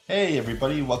Hey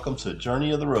everybody, welcome to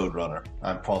Journey of the Roadrunner.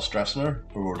 I'm Paul Stressner,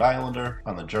 a Rhode Islander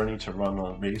on the journey to run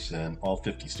a race in all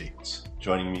 50 states.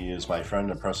 Joining me is my friend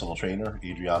and personal trainer,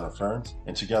 Adriana Ferns,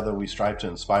 and together we strive to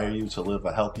inspire you to live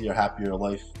a healthier, happier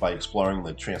life by exploring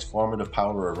the transformative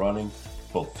power of running,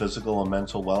 both physical and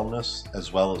mental wellness,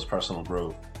 as well as personal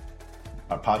growth.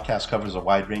 Our podcast covers a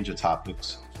wide range of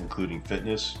topics, including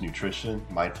fitness, nutrition,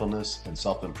 mindfulness, and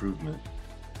self-improvement.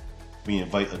 We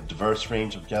invite a diverse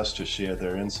range of guests to share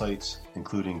their insights,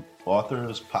 including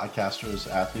authors, podcasters,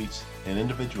 athletes, and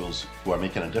individuals who are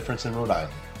making a difference in Rhode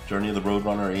Island. Journey of the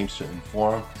Roadrunner aims to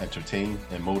inform, entertain,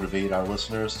 and motivate our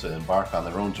listeners to embark on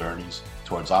their own journeys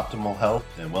towards optimal health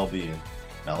and well-being.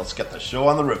 Now let's get the show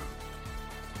on the road.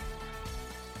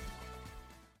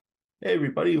 Hey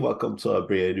everybody, welcome to a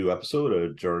brand new episode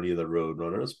of Journey of the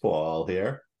Roadrunners. Paul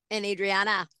here. And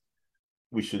Adriana.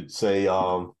 We should say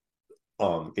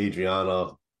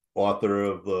Adriana, author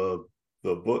of the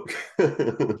book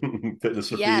Fitness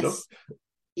for Freedom.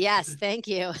 Yes, thank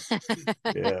you.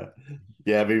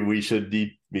 Yeah. I mean, we should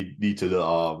need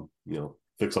to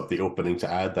fix up the opening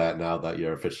to add that now that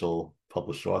you're official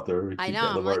published author. I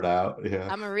know. The word out. Yeah,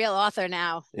 I'm a real author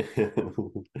now.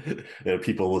 And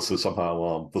people listen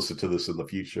to this in the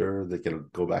future, they can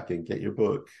go back and get your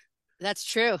book. That's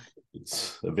true.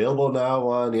 It's available now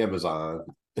on Amazon.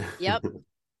 Yep.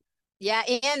 Yeah,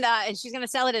 and she's going to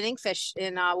sell it at Inkfish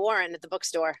in Warren at the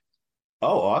bookstore.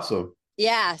 Oh, awesome.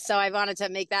 Yeah, so I wanted to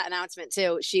make that announcement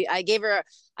too. I gave her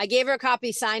a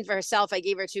copy signed for herself. I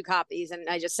gave her 2 copies, and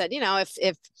I just said,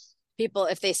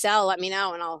 if they sell, let me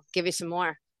know and I'll give you some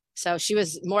more. So she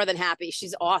was more than happy.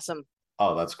 She's awesome.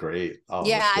 Oh, that's great. Oh,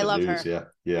 yeah, that's I love her.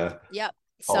 Yeah. Yep.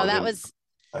 So I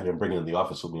didn't bring it in the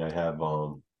office with me. I got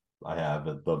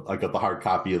the hard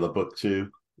copy of the book too.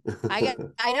 I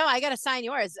know. I got to sign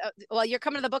yours. Well, you're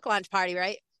coming to the book launch party,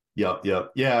 right? Yep.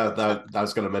 Yeah, I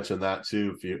was going to mention that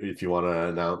too. If you want to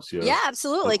announce your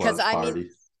absolutely. Because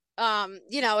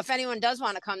if anyone does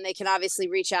want to come, they can obviously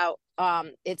reach out.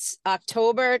 It's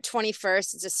October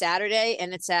 21st. It's a Saturday,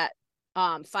 and it's at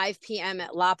 5 p.m.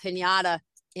 at La Piñata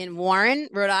in Warren,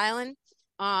 Rhode Island.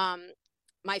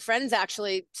 My friends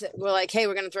actually were like, "Hey,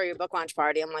 we're going to throw you a book launch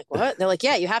party." I'm like, "What?" They're like,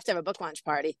 "Yeah, you have to have a book launch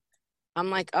party." I'm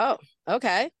like, "Oh,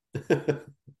 okay." All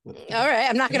right.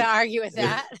 I'm not going to argue with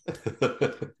that.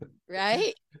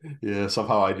 Right? Yeah.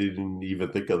 Somehow I didn't even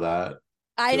think of that.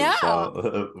 I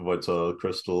know. Went to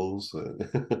Crystals.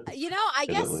 I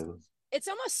guess it's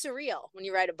almost surreal when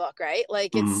you write a book, right?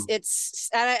 Like it's,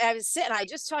 and I was sitting, I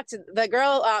just talked to the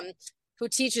girl who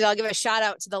teaches, I'll give a shout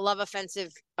out to the Love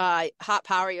Offensive Hot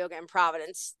Power Yoga in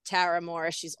Providence, Tara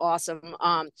Morris. She's awesome.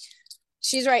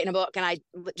 She's writing a book, and I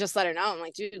just let her know. I'm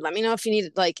like, dude, let me know if you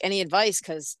need like any advice,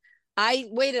 because I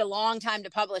waited a long time to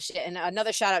publish it. And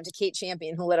another shout out to Kate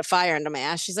Champion, who lit a fire under my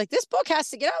ass. She's like, this book has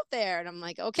to get out there. And I'm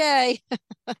like, okay.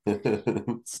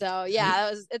 So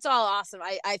yeah, it's all awesome.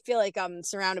 I feel like I'm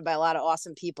surrounded by a lot of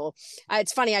awesome people.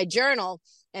 It's funny, I journal,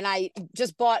 and I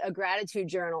just bought a gratitude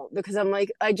journal because I'm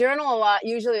like, I journal a lot.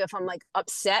 Usually if I'm like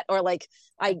upset, or like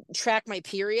I track my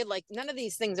period, like none of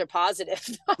these things are positive.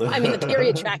 I mean, the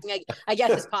period tracking, I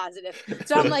guess, is positive.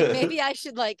 So I'm like, maybe I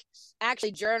should like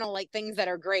actually journal like things that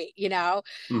are great,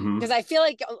 because I feel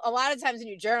like a lot of times when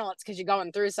you journal, it's because you're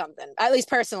going through something. At least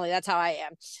personally, that's how I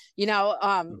am.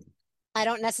 I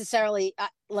don't necessarily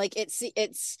like it's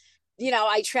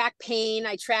I track pain,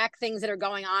 I track things that are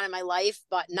going on in my life,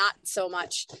 but not so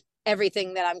much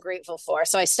everything that I'm grateful for.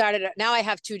 So now I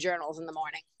have 2 journals in the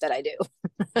morning that I do.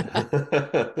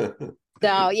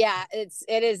 So yeah,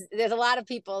 there's a lot of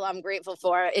people I'm grateful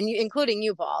for, and including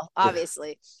you, Paul,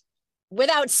 obviously.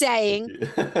 Without saying,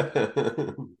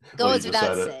 goes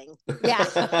without saying. Yeah,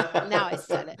 now I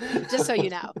said it, just so you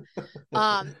know.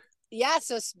 Yeah,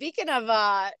 so speaking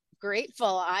of grateful,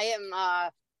 I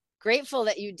am grateful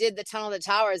that you did the Tunnel to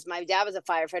Towers. My dad was a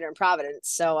firefighter in Providence.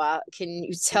 So can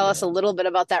you tell us a little bit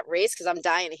about that race? Because I'm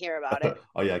dying to hear about it.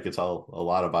 Oh yeah, I could tell a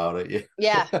lot about it.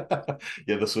 Yeah.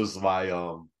 Yeah, this was my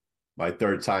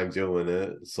 3rd time doing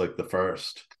it. It's like the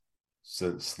first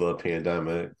since the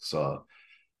pandemic. So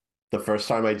the first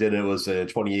time I did it was in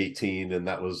 2018, and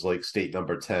that was like state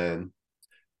number 10.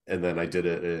 And then I did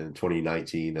it in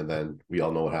 2019, and then we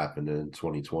all know what happened in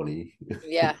 2020.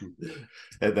 Yeah.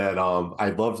 And then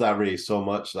I loved that race so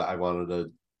much that I wanted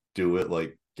to do it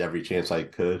like every chance I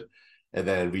could. And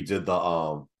then we did the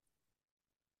oh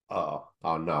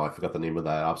no, I forgot the name of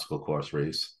that obstacle course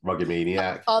race, Rugged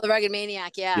Maniac. Oh, the Rugged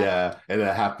Maniac, yeah. Yeah, and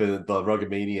it happened, the Rugged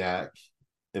Maniac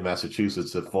in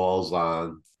Massachusetts, it falls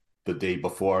on the day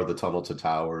before the Tunnel to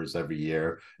Towers every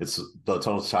year. The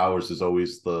Tunnel to Towers is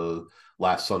always the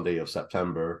last Sunday of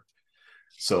September.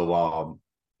 So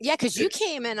Yeah, because you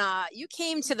came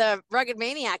to the Rugged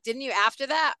Maniac, didn't you? After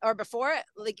that or before it,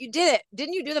 like you did it,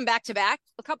 didn't you do them back to back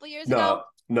a couple years ago?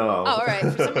 No, no. Oh, all right.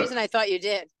 For some reason, I thought you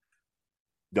did.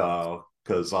 No,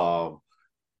 because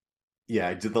yeah,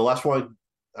 I did the last one.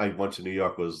 I went to New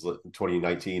York was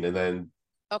 2019, and then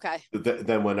Okay.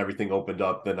 Then when everything opened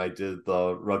up, then I did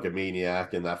the Rugged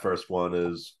Maniac, and that first one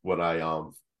is when I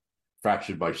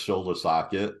fractured my shoulder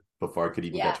socket before I could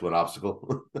even get Yeah, to an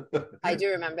obstacle. I do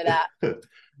remember that.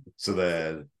 So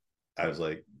then I was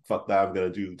like, fuck that, I'm gonna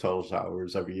do Total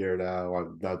Towers every year now.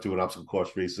 I'm not doing obstacle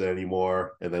course races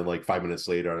anymore. And then like 5 minutes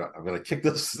later, I'm gonna kick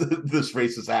this this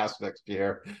race's ass next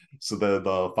year. So then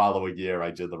the following year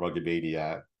I did the Rugged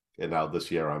Maniac. And now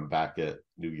this year I'm back at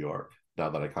New York now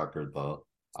that I conquered the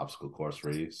obstacle course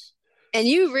race. And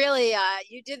you really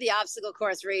you did the obstacle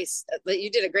course race, but you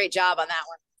did a great job on that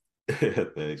one.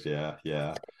 Thanks.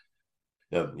 Yeah.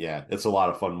 It's a lot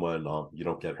of fun when you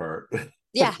don't get hurt.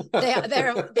 Yeah,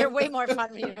 they're way more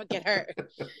fun when you don't get hurt.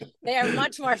 They are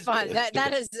much more fun.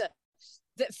 That is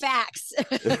the facts.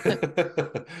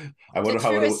 I wonder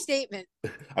how it statement.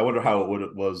 I wonder how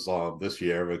it was this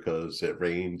year because it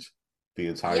rained the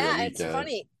entire weekend. It's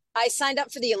funny. I signed up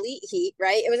for the Elite Heat,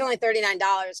 right? It was only $39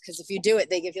 because if you do it,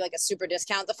 they give you like a super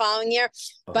discount the following year.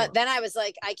 But then I was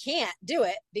like, I can't do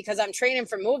it because I'm training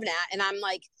for MoveNat, and I'm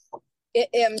like,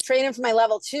 I'm training for my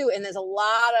level 2, and there's a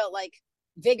lot of like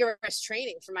vigorous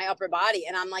training for my upper body,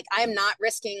 and I'm like, I am not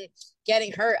risking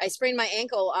getting hurt. I sprained my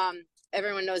ankle.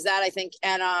 Everyone knows that, I think,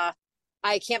 and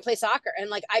I can't play soccer, and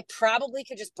like I probably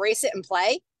could just brace it and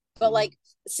play, but like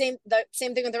the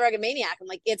same thing with the Rugged Maniac. I'm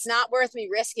like, it's not worth me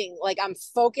risking. Like I'm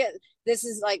focused. This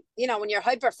is like, when you're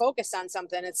hyper focused on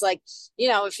something, it's like,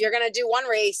 if you're gonna do one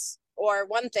race or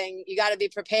one thing, you got to be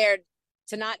prepared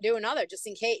to not do another just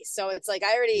in case. So it's like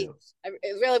I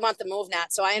really want the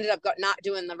MoveNat, so I ended up not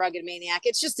doing the Rugged Maniac.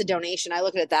 It's just a donation. I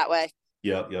look at it that way.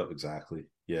 Yep, exactly.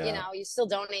 Yeah, you still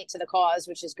donate to the cause,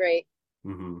 which is great.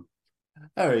 Mm-hmm.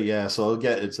 All right, yeah. So I'll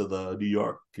get into the New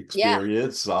York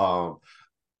experience. Yeah.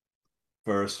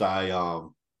 First, I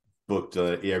booked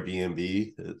an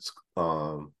Airbnb. It's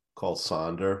called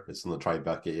Sonder. It's in the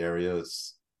Tribeca area.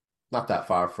 It's not that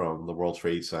far from the World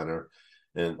Trade Center.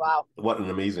 And wow, what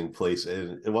an amazing place.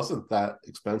 And it wasn't that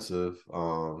expensive. I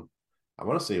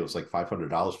want to say it was like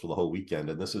 $500 for the whole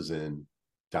weekend. And this is in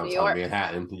downtown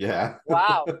Manhattan. Yeah.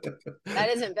 Wow. That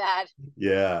isn't bad.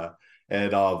 Yeah.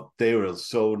 And they were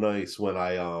so nice when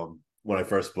I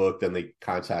first booked, and they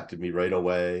contacted me right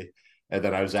away. And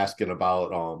then I was asking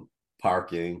about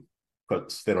parking,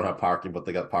 because they don't have parking, but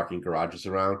they got parking garages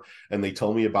around. And they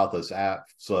told me about this app.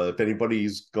 So if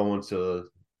anybody's going to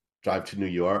drive to New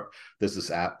York, there's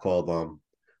this app called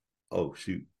oh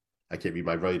shoot, I can't read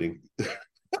my writing.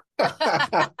 I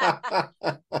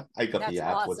got the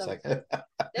app. Awesome. 1 second.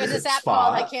 There's this app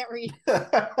called I can't read.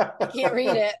 I can't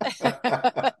read it.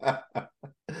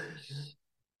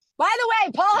 By the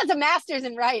way, Paul has a master's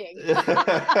in writing. Just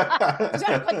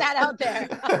trying to put that out there.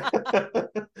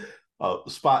 Oh,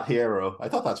 Spot Hero. I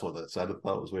thought that's what that said. I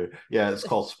thought it was weird. Yeah, it's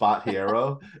called Spot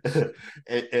Hero.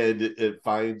 And it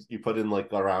finds, you put in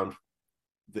like around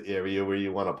the area where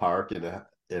you want to park, and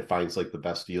it finds like the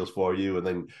best deals for you, and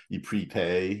then you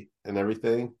prepay and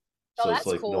everything. So it's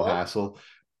like cool. No hassle.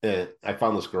 And I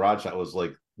found this garage that was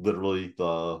like literally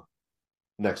the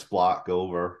next block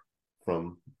over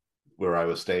from where I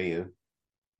was staying.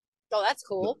 Oh, that's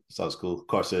cool. So that's cool. Of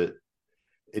course, it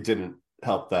didn't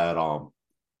help that I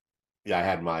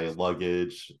had my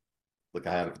luggage. Like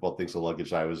I had a couple of things of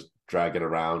luggage I was dragging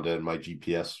around, and my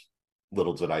GPS,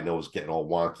 little did I know, was getting all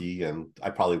wonky, and I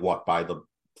probably walked by the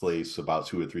place about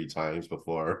 2 or 3 times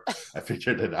before I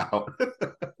figured it out.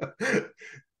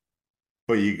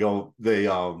 But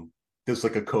there's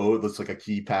like a code that's like a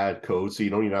keypad code, so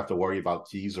you don't even have to worry about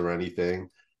keys or anything.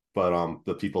 But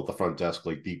the people at the front desk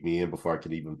like beat me in before I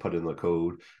could even put in the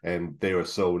code, and they were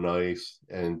so nice.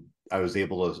 And I was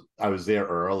there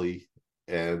early,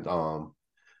 and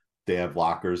they have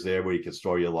lockers there where you can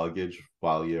store your luggage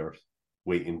while you're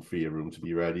waiting for your room to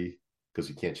be ready, because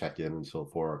you can't check in until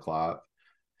 4:00.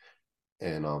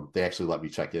 And they actually let me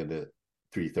check in at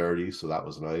 3:30, so that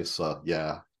was nice.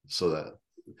 Yeah, so that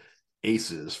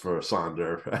aces for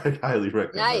Sonder. I highly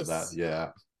recommend that.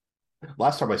 Yeah.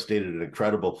 Last time I stayed at an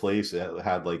incredible place. It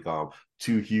had like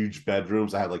 2 huge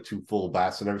bedrooms. I had like 2 full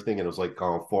baths and everything, and it was like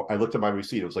I looked at my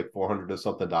receipt. It was like $400 and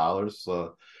something.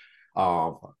 So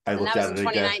I looked at it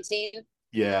again. 2019.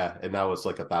 Yeah, and now it's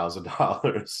like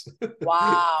 $1,000.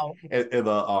 Wow. And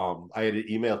I had an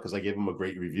email because I gave him a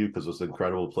great review because it was an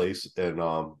incredible place. And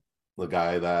the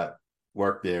guy that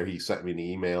worked there, he sent me an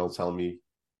email telling me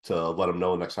to let him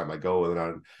know next time I go, and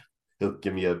then he'll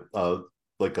give me a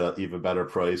like a even better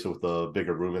price with a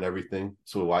bigger room and everything.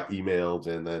 So I emailed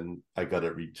and then I got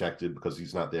it rejected because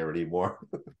he's not there anymore.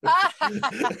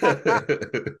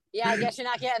 Yeah, I guess you're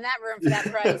not getting that room for that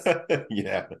price.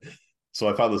 Yeah. So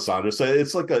I found the sauna. So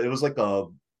it's like a,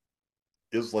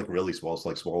 it was like really small. It's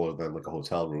like smaller than like a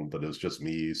hotel room, but it was just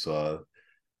me. So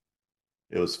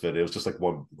it was fit. It was just like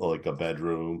one, like a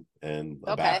bedroom and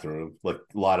a Okay. bathroom. Like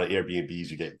a lot of Airbnbs,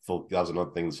 you get full. That was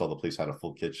another thing. So the place had a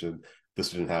full kitchen. This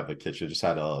didn't have a kitchen. It just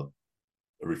had a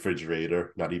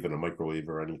refrigerator, not even a microwave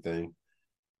or anything.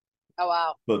 Oh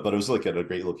wow. But it was like at a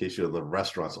great location. The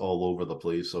restaurants all over the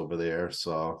place over there.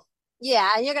 So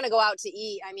Yeah, and you're gonna go out to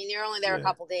eat. I mean, you're only there a yeah,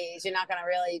 couple days. You're not gonna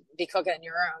really be cooking on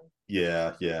your own.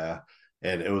 yeah.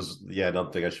 And it was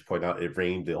another thing I should point out. It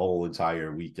rained the whole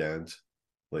entire weekend.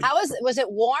 Like How was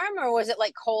it warm or was it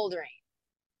like cold rain?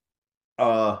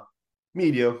 uh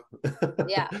medium.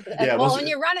 Yeah. Yeah, it Well, was when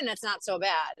you're running, it's not so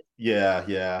bad.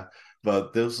 yeah.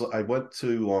 But there's I went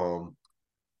to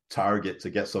Target to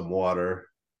get some water.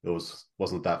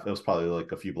 Wasn't that, it was probably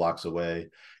like a few blocks away,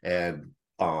 and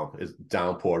it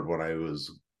downpoured when I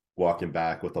was walking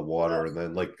back with the water, Ugh. and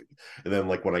then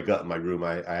when I got in my room,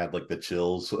 I had like the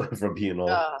chills from being all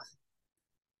Ugh,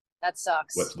 that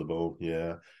wet sucks. to the bone.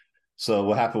 Yeah. So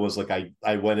what happened was like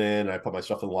I went in, I put my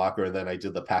stuff in the locker, and then I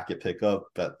did the packet pickup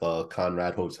at the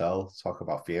Conrad Hotel. Talk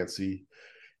about fancy.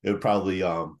 It would probably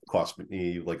cost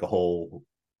me like a whole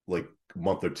like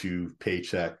month or two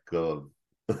paycheck of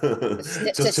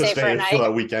To to stay for a stay for night.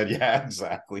 that weekend. Yeah,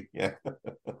 exactly. Yeah.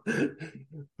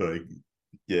 Like,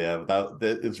 yeah,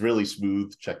 it's really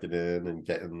smooth checking in and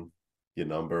getting your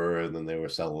number, and then they were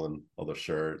selling other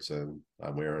shirts, and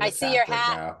I'm wearing I a see your cap right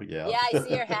hat. now. Yeah. Yeah, I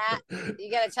see your hat.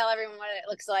 You got to tell everyone what it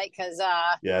looks like because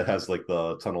Yeah, it has like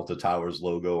the Tunnel to Towers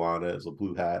logo on it. It's a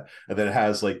blue hat, and then it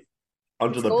has like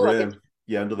under it's the cool looking. brim.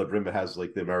 Yeah, under the brim it has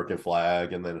like the American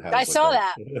flag, and then it I has like saw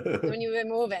that a when you were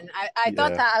moving. I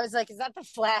thought yeah. that I was like, is that the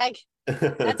flag?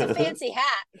 That's a fancy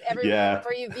hat. Every Yeah.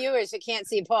 For you viewers who can't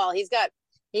see Paul, he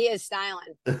is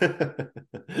styling.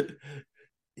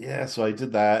 Yeah, so I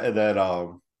did that, and then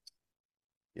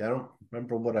yeah, I don't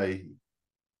remember what I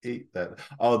ate that.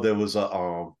 Oh, there was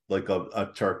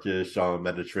a Turkish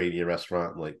Mediterranean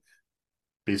restaurant, like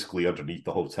basically underneath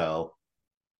the hotel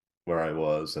where I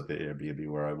was at the Airbnb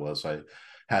where I was. I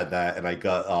had that, and I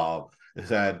got it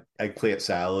had eggplant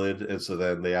salad, and so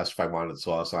then they asked if I wanted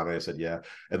sauce on it. I said yeah,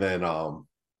 and then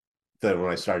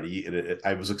when I started eating it,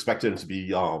 I was expecting it to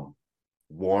be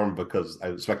warm because I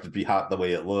expected it to be hot the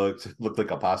way it looked. It looked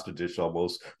like a pasta dish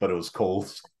almost, but it was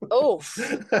cold. Oh,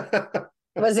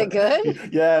 was it good?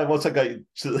 Yeah, once I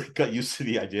got used to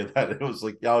the idea that it was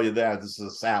like, oh yeah, this is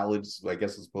a salad, so I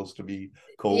guess it's supposed to be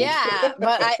cold. Yeah,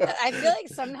 but I feel like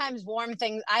sometimes warm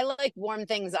things. I like warm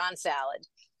things on salad.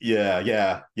 Yeah,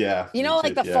 You me know,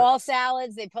 like too. the Yeah, fall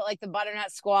salads, they put like the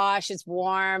butternut squash. It's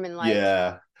warm and like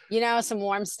yeah, some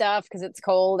warm stuff because it's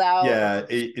cold out. yeah.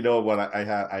 You know what? I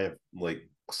have like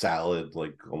salad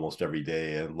like almost every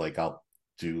day, and like I'll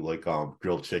do like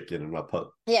grilled chicken, and I'll put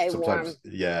Yeah, warm. sometimes,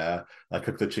 yeah, I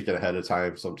cook the chicken ahead of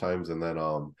time sometimes, and then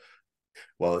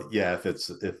well, yeah, if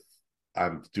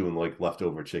I'm doing like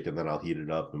leftover chicken, then I'll heat it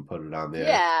up and put it on there.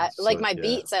 Yeah, like So my yeah,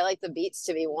 beets. I like the beets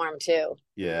to be warm too.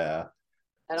 yeah.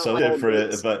 I don't So like yeah, cold for it,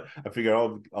 beets. but I figure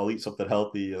I'll eat something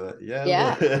healthy. Yeah,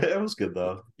 Yeah, it was good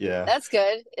though. Yeah, that's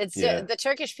good. It's yeah. the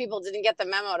Turkish people didn't get the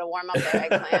memo to warm up their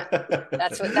eggplant.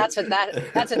 That's what that's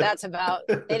about.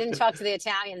 They didn't talk to the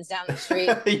Italians down the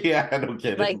street. Yeah, no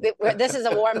Like kidding. this is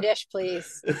a warm dish,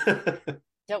 please.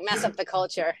 Don't mess up the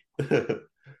culture.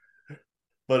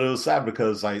 But it was sad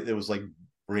because it was like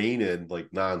raining like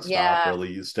nonstop, Yeah,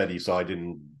 really steady, so I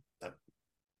didn't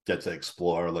get to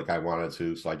explore like I wanted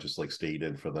to. So I just like stayed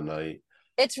in for the night.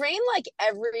 it's rained like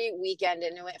every weekend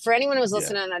in New England. For anyone who's Yeah,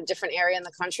 listening in a different area in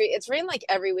the country, it's rained like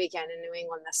every weekend in New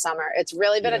England this summer. It's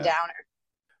really been a yeah, downer.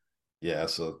 yeah.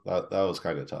 So that was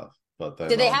kind of tough. But then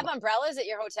Did they have umbrellas at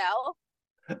your hotel?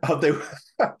 they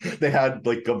they had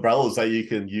like umbrellas that you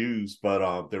can use,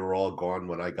 but they were all gone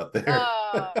when I got there.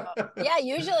 Oh, yeah.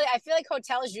 Usually, I feel like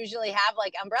hotels usually have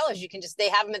like umbrellas. You can just they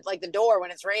have them at like the door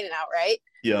when it's raining out, right?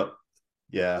 Yep.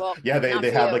 Yeah. Well, Yeah, not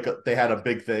they for had you. like they had a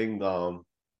big thing,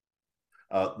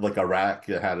 like a rack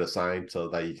that had a sign so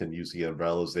that you can use the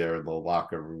umbrellas there in the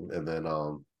locker room, and then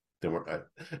they were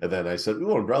and then I said,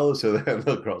 "Ooh, umbrellas," and then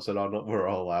the girl said, "Oh no, we're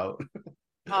all out."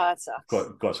 Oh, that sucks.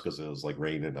 Of course, because it was like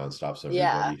raining nonstop, so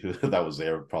Yeah. everybody who that was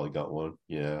there probably got one.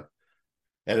 Yeah.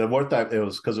 And it weren't that, it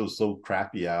was because it was so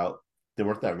crappy out. There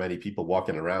weren't that many people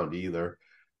walking around either.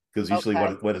 Because usually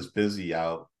Okay. when it's busy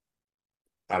out,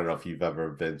 I don't know if you've ever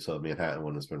been to Manhattan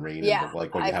when it's been raining, Yeah, but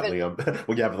like when you have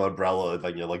when you have an umbrella,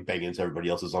 like you're like banging into everybody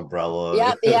else's umbrella.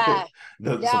 Yep, yeah.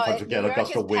 No, Sometimes you New get a York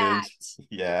gust is of wind. packed.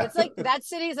 Yeah. It's like that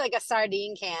city's like a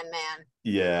sardine can, man.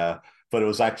 Yeah. But it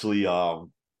was actually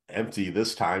empty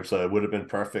this time, so it would have been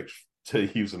perfect to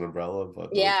use an umbrella, but it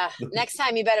was Yeah. Next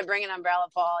time you better bring an umbrella,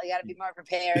 Paul. You got to be more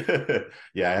prepared.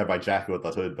 yeah, I had my jacket with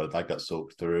the hood, but that got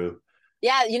soaked through.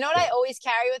 Yeah, you know what I always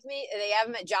carry with me? They have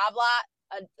them at Job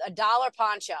Lot, a dollar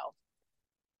poncho.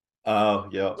 Oh,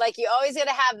 yeah. Like you always got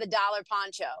to have the dollar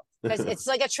poncho because it's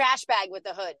like a trash bag with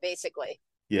the hood, basically.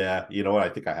 Yeah, you know what? I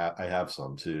think I have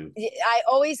some too. I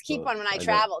always keep But one when I I know.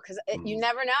 travel because you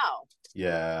never know.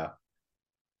 Yeah, It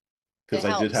because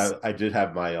helps. I did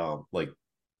have my like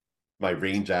my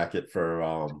rain jacket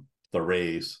for the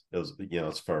race. It was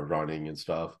it's for running and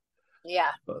stuff.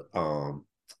 Yeah. But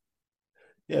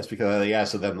yes, because yeah.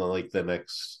 So then like the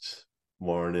next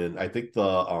morning, I think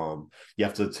the you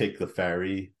have to take the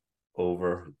ferry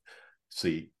over.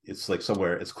 See, it's like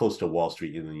somewhere it's close to Wall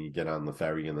Street, and then you get on the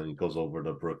ferry, and then it goes over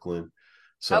to Brooklyn.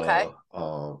 Okay.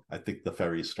 So I think the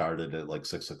ferry started at like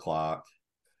 6 o'clock,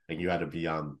 and you had to be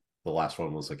on. The last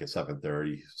one was like at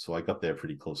 7:30, so I got there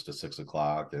pretty close to 6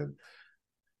 o'clock, and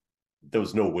there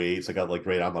was no waits. I got like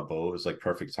right on the boat. It was like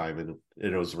perfect timing,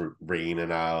 and it was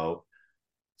raining out.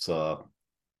 So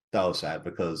that was sad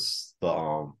because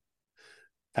the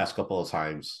past couple of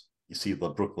times you see the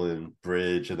Brooklyn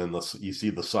Bridge, and then you see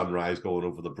the sunrise going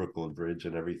over the Brooklyn Bridge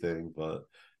and everything. But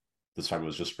this time it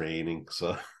was just raining,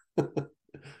 so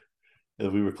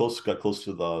and we got close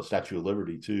to the Statue of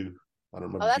Liberty too. I don't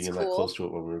Oh, remember that's being that cool. close to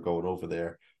it when we were going over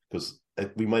there because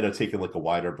we might have taken like a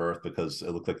wider berth because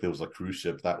it looked like there was a cruise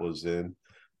ship that was in.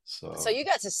 So So you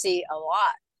got to see a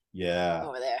lot yeah,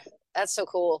 over there. That's so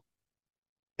cool.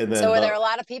 and So then were there a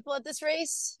lot of people at this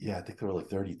race? yeah, I think there were like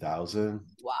 30,000.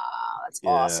 Wow, that's Yeah.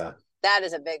 awesome. That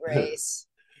is a big race.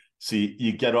 See,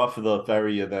 you get off of the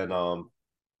ferry, and then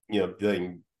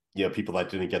then people that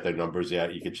didn't get their numbers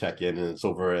yet, you could check in, and it's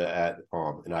over at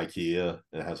an IKEA,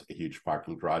 and it has like a huge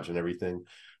parking garage and everything.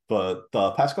 But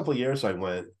the past couple of years I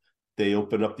went, they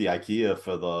opened up the IKEA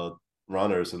for the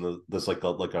runners, and there's like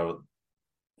a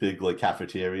big like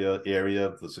cafeteria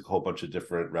area. There's like a whole bunch of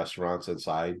different restaurants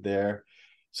inside there,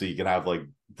 so you can have like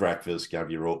breakfast, you can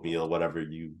have your oatmeal, whatever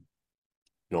you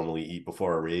normally eat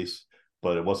before a race.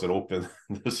 But it wasn't open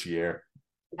this year.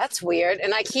 That's weird.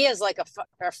 And IKEA is like a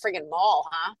friggin' mall,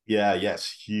 huh? Yeah, yes,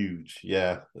 huge.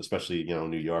 Yeah, especially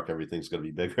New York, everything's gonna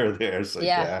be bigger there. So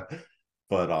Yeah. yeah,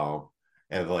 but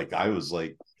and like I was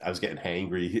getting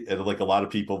hangry, and like a lot of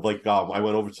people like I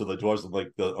went over to the doors, and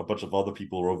like a bunch of other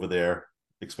people were over there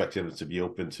expecting it to be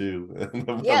open too.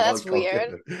 Yeah, that's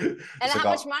weird. And It's like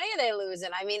how much money are they losing?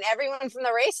 I mean, everyone from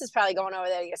the race is probably going over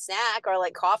there to get a snack or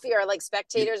like coffee or like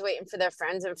spectators waiting for their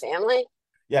friends and family.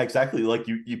 yeah, exactly. Like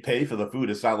you pay for the food.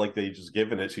 It's not like they just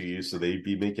giving it to you, so they'd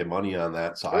be making money on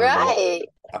that. So I don't know. Right.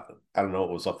 I don't know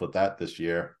what was up with that this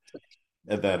year.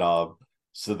 And then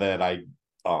so then I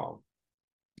um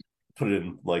put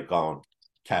in like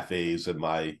cafes in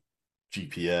my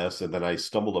GPS, and then I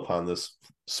stumbled upon this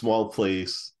small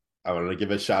place. I want to give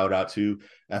a shout out to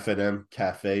F&M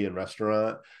Cafe and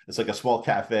Restaurant. It's like a small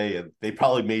cafe, and they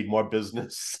probably made more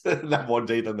business that one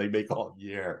day than they make all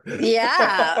year.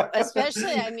 Yeah,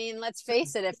 especially, I mean, let's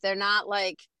face it, if they're not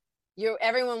like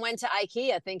everyone went to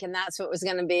IKEA thinking that's what was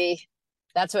going to be,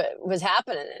 that's what was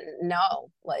happening. No,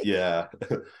 like, Yeah.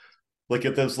 Like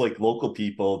if there's like local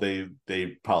people, they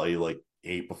probably like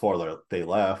ate before they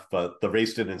left, but the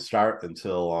race didn't start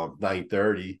until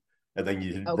 9:30, and then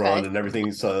you run okay. and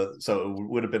everything. So it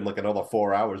would have been like another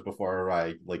 4 hours before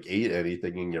I like ate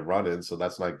anything, and you're running, so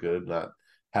that's not good. Not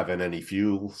having any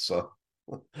fuel, so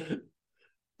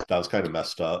that was kind of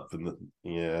messed up. And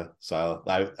yeah, so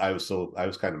I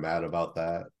was kind of mad about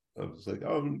that. I was like,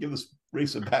 oh, I'm gonna give this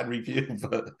race a bad review,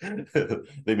 but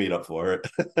they made up for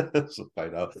it. So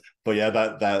find out. But yeah,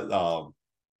 that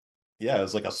yeah, it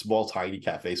was like a small tiny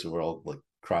cafe, so we're all like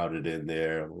crowded in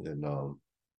there, and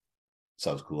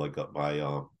sounds cool. I got my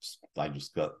I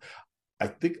just got I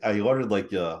think I ordered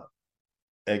like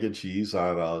egg and cheese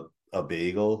on a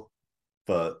bagel,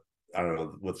 but I don't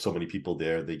know, with so many people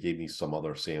there, they gave me some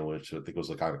other sandwich. I think it was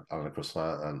like on a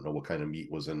croissant. I don't know what kind of meat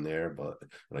was in there, but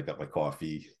and I got my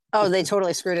coffee. Oh, they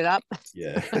totally screwed it up.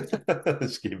 Yeah.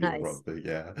 Just gave me the wrong Nice. thing.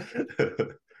 Yeah.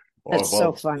 Or That's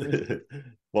so funny.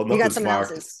 well, You got nothing's someone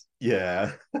marked. else's.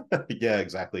 Yeah. Yeah,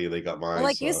 exactly. They got Well, mine.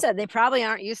 like you So said, they probably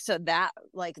aren't used to that,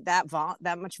 like that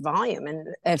much volume. And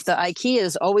if the IKEA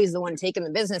is always the one taking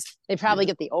the business, they probably yeah.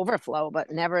 get the overflow, but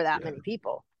never that Yeah. many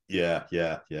people. Yeah.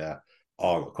 Yeah. Yeah.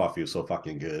 Oh, the coffee was so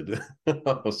fucking good.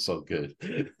 It was so good.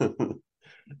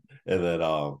 And then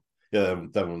I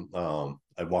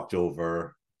walked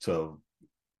over to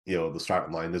the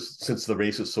starting line. This Since the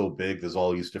race is so big, there's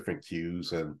all these different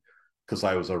queues, and because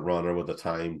I was a runner with a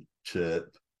time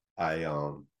chip, I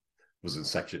was in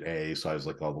section A, so I was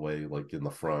like all the way like in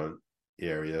the front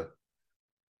area,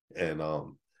 and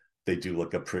they do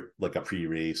like a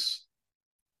pre-race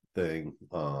thing.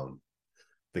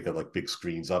 They got like big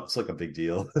screens up. It's like a big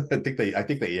deal. I think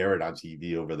they air it on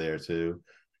TV over there too,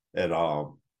 and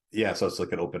yeah, so it's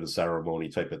like an open ceremony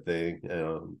type of thing.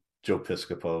 Joe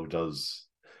Piscopo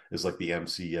is like the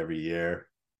MC every year.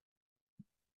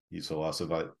 He's so awesome.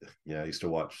 But yeah, I used to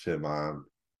watch him on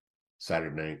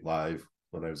Saturday Night Live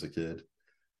when I was a kid.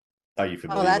 Are you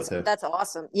familiar with him? That's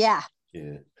awesome. Yeah.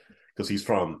 Yeah, because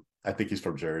I think he's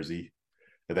from Jersey,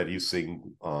 and then he sings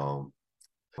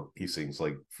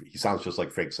like he sounds just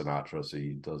like Frank Sinatra. So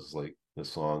he does like the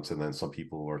songs, and then some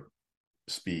people were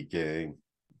speaking.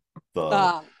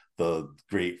 The the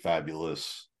great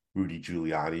fabulous Rudy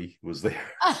Giuliani was there.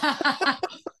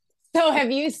 So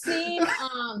have you seen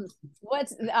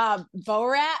what's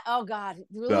Borat? Oh God,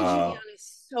 Rudy Giuliani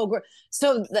is so great.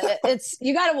 So it's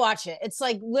you got to watch it. It's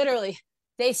like literally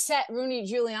they set Rudy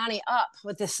Giuliani up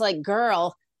with this like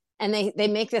girl, and they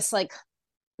make this like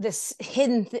this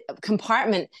hidden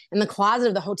compartment in the closet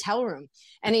of the hotel room,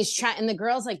 and he's trying, and the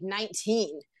girl's like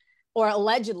 19 or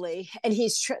allegedly, and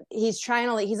he's trying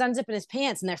to like he's unzipping his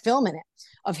pants, and they're filming it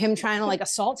of him trying to like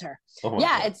assault her. Oh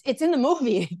yeah, God. It's in the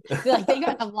movie. Like they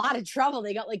got a lot of trouble.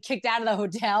 They got like kicked out of the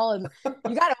hotel, and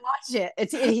you got to watch it.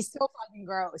 He's so fucking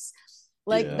gross.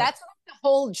 Like that's like the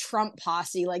whole Trump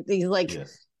posse. Like these like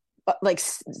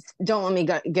don't let me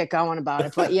get going about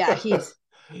it. But yeah, he's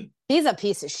a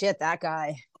piece of shit. That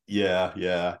guy.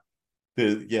 Yeah.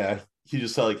 He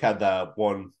just like had that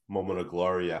one moment of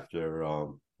glory after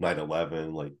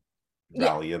 9/11, like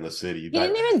rally in the city. He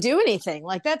didn't even do anything.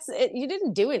 Like that's it. You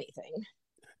didn't do anything.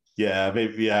 Yeah,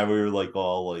 maybe. Yeah, we were like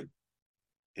all like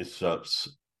it's such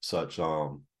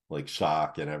like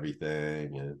shock and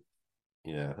everything, and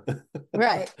yeah,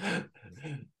 right.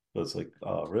 It's like,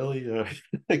 oh, really?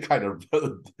 It kind of,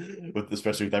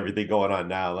 especially with everything going on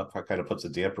now, that kind of puts a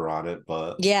damper on it.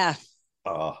 But yeah,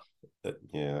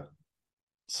 yeah.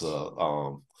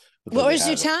 So, what was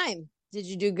your time? Did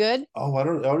you do good? Oh, I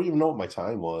don't even know what my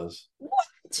time was. What?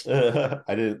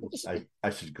 I didn't. I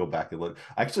should go back and look.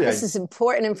 Actually, this is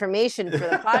important information for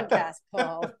the podcast,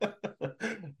 Paul.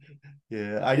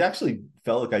 Yeah, I actually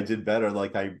felt like I did better.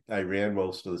 Like I ran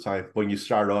most of the time. When you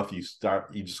start off, you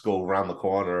just go around the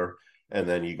corner, and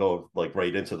then you go like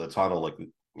right into the tunnel, like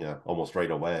almost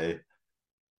right away.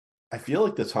 I feel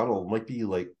like the tunnel might be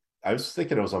like, I was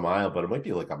thinking it was a mile, but it might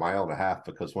be like a mile and a half,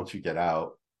 because once you get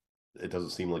out, it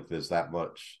doesn't seem like there's that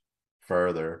much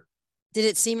further. Did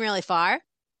it seem really far?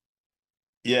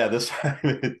 Yeah, this time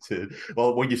it did.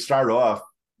 Well, when you start off,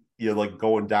 you're like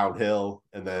going downhill,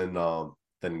 and then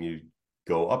you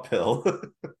go uphill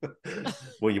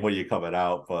when you're coming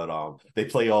out. But they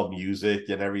play all music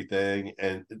and everything,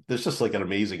 and there's just like an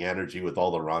amazing energy with all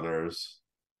the runners.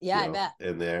 Yeah, I bet.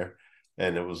 In there,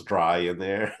 and it was dry in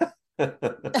there.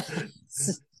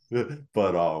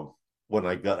 But when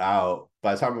I got out,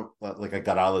 by the time like I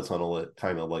got out of the tunnel, it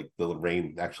kind of like the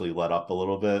rain actually let up a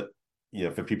little bit.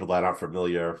 For people that aren't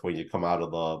familiar, when you come out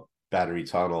of the Battery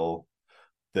Tunnel,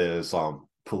 there's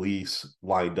police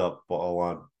lined up all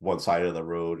on one side of the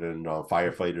road, and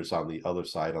firefighters on the other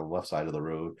side, on the left side of the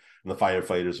road. And the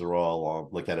firefighters are all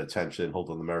like at attention,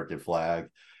 holding the American flag,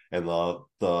 and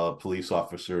the police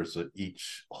officers are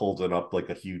each holding up like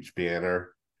a huge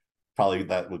banner, probably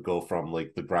that would go from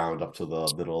like the ground up to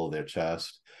the middle of their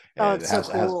chest, and it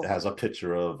has a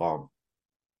picture of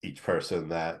each person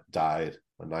that died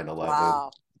on 9/11.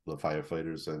 Wow. The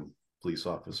firefighters and police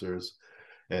officers,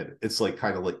 and it's like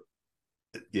kind of like,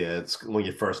 yeah, it's when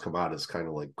you first come out, it's kind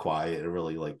of like quiet. It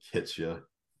really like hits you.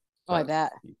 Oh, I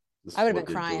bet. I would have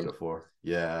been crying.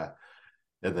 Yeah,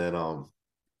 and then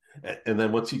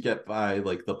once you get by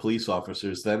like the police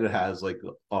officers, then it has like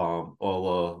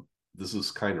all this is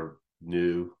kind of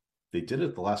new. They did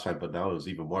it the last time, but now it was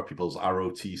even more people's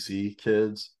ROTC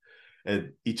kids,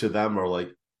 and each of them are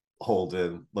like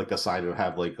holding like a sign and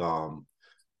have like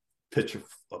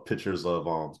pictures of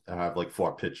have like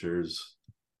 4 pictures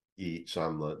each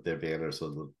on their banners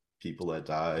of the people that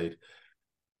died.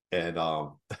 And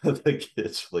the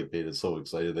kids like made it so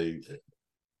excited.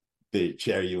 They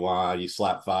cheer you on, you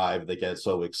slap 5, they get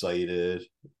so excited.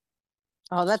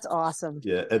 Oh, that's awesome.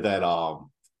 Yeah, and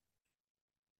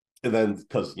then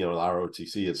because the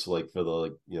ROTC, it's like for the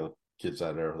like kids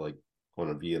that are like going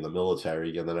to be in the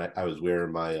military. And then I was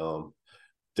wearing my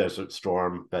Desert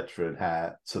Storm veteran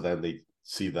hat, so then they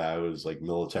see that I was like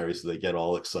military, so they get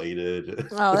all excited.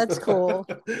 Oh, that's cool.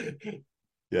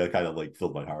 Yeah, it kind of like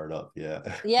filled my heart up. Yeah,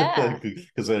 Yeah.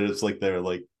 because it's like they're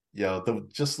like,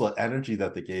 just the energy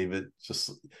that they gave it,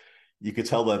 just you could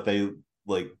tell that they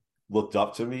like looked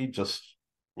up to me, just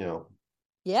you know,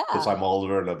 because Yeah. I'm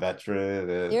older and a veteran,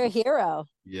 You're a and hero.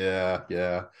 yeah,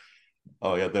 yeah.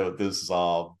 Oh yeah, this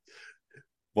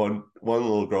one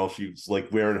little girl, she was like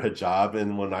wearing a hijab,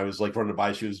 and when I was like running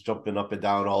by, she was jumping up and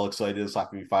down, all excited,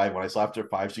 slapping me five. When I slapped her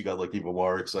five, she got like even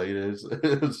more excited.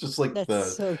 It's just like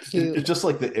That's so it's cute. just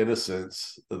like the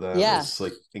innocence of them Yeah. is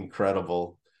like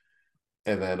incredible.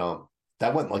 And then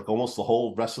that went like almost the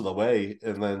whole rest of the way,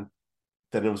 and then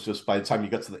it was just by the time you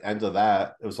got to the end of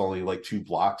that, it was only like 2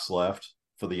 blocks left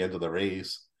for the end of the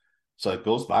race, so it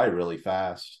goes by really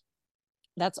fast.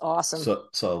 That's awesome. So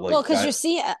Well, like because you that.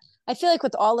 see, I feel like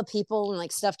with all the people and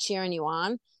like stuff cheering you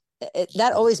on,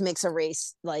 that always makes a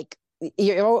race like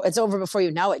it's over before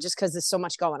you know it, just because there's so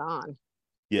much going on.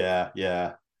 Yeah,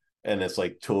 yeah. And it's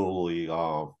like totally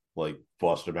like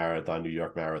Boston Marathon, New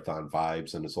York Marathon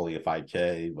vibes, and it's only a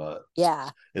 5K, but Yeah,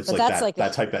 it's but like that's like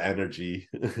that type of energy.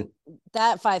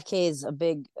 that 5K is a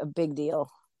big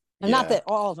deal. And not Yeah. that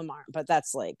all of them aren't, but that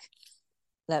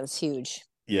was huge.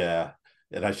 Yeah.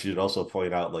 And I should also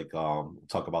point out, like,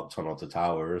 talk about Tunnel to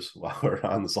Towers while we're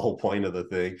on this whole point of the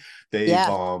thing. They've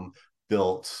Yeah,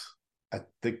 built, I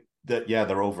think that yeah,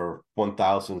 they're over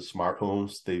 1,000 smart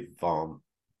homes they've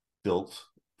built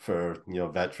for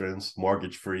veterans,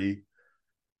 mortgage free.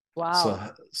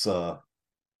 wow. So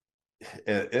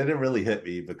and it really hit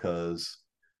me because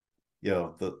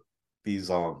these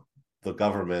the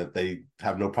government, they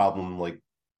have no problem like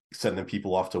sending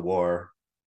people off to war,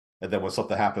 and then when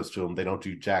something happens to them, they don't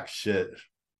do jack shit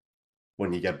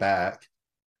when you get back.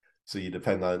 So you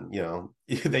depend on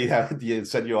they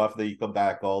send you off, then you come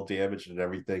back all damaged and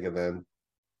everything, and then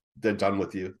they're done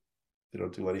with you. They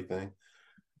don't do anything.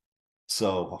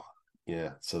 So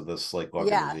yeah, so this like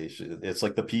Yeah, organization, it's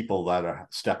like the people that are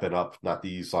stepping up, not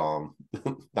these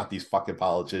not these fucking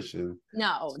politicians.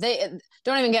 no, they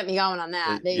don't even get me going on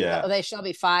that. Yeah. They shall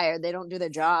be fired. They don't do their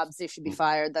jobs. They should be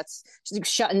fired. That's just like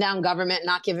shutting down government,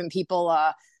 not giving people.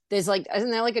 There's like,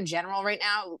 isn't there like a general right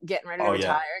now getting ready to Oh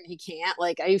retire yeah. and he can't?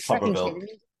 Like, are you freaking Tuberville. kidding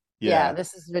me? Yeah, Yeah.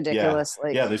 this is Yeah. ridiculous.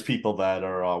 Like, Yeah. There's people that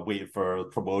are waiting for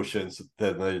promotions.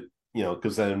 Then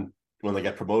because then when they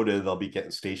get promoted, they'll be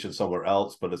getting stationed somewhere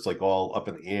else. But it's like all up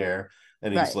in the air.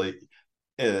 And he's right? like,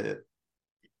 eh,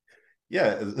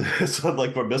 yeah, it's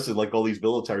like we're missing like all these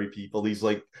military people. He's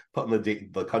like putting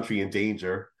the country in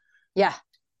danger Yeah,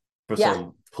 for yeah,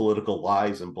 some political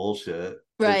lies and bullshit.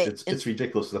 right. It's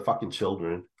ridiculous. The fucking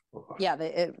children. Yeah,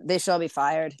 they shall be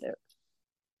fired.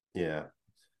 Yeah,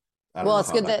 I don't Well, know it's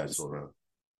how good that that guy's still around.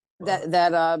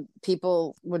 But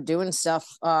people were doing stuff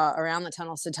around the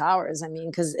tunnels to towers. I mean,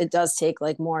 because it does take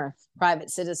like more private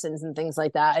citizens and things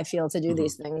like that, I feel, to do mhm.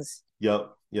 these things. Yep,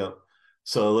 yep.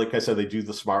 So like I said, they do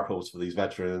the smart hosts for these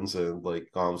veterans, and like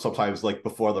sometimes like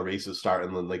before the races start,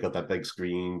 and then they got that big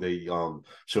screen. They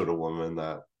showed a woman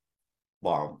that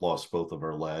lost both of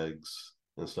her legs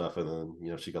and stuff, and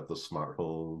then she got the smart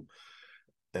home,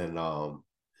 and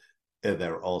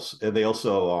they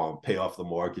also pay off the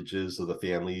mortgages of the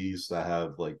families that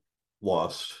have like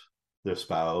lost their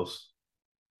spouse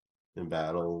in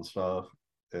battle and stuff,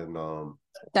 and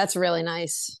That's really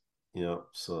nice.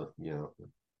 so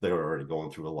they were already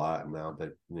going through a lot, and now they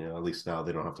at least now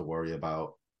they don't have to worry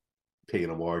about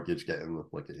paying a mortgage, getting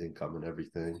like an income and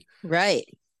everything. Right.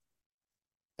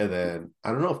 And then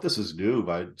I don't know if this is new,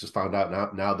 but I just found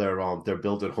out now they're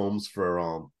building homes for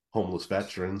homeless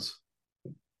veterans.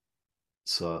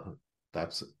 So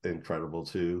that's incredible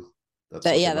too. That's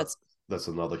That like yeah, another that's that's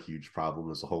another huge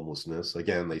problem, is the homelessness.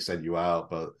 Again, they send you out,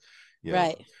 but you know,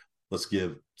 right. let's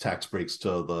give tax breaks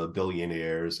to the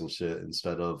billionaires and shit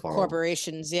instead of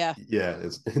Corporations, yeah. yeah,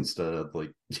 it's instead of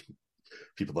like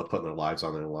people that put their lives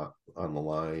on the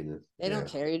line. They don't Yeah,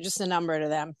 care. You're just a number to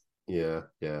them, yeah,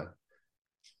 yeah.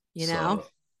 you know?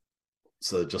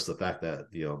 So just the fact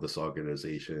that this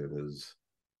organization is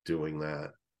doing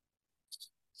that,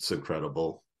 it's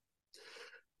incredible.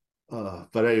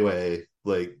 But anyway,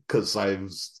 like, because I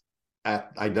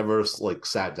never like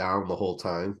sat down the whole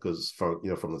time, because from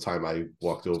the time I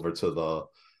walked over to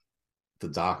the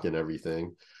dock and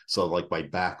everything, so like my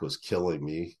back was killing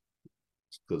me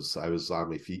because I was on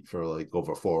my feet for like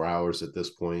over 4 hours at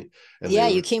this point, and they Yeah,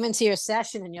 you were came into your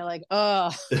session and you're like,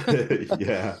 oh.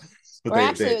 yeah, but Or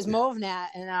actually, it they was Movnat,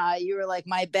 and you were like,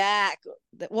 my back.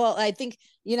 Well, I think,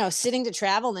 sitting to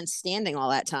travel and then standing all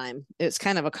that time. It's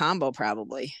kind of a combo,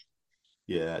 probably.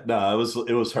 Yeah, no,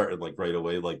 it was hurting like right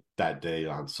away, like that day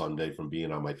on Sunday from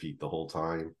being on my feet the whole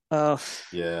time. Oh,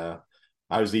 Yeah.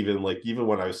 I was even like, even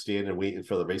when I was standing waiting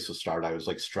for the race to start, I was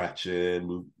like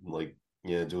stretching, like,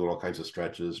 yeah, doing all kinds of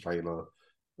stretches, trying to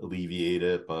alleviate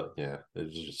it. But yeah, it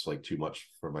was just like too much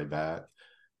for my back.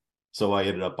 So I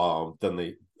ended up,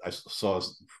 I saw,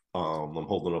 I'm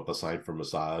holding up a sign for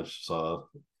massage. So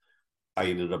I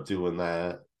ended up doing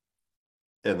that.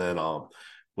 And then,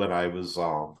 when I was,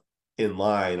 in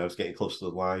line, I was getting close to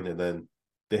the line, and then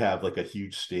they have like a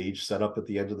huge stage set up at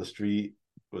the end of the street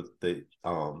with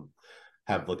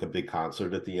have like a big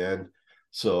concert at the end.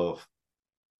 So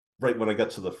right when I got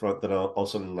to the front, then all of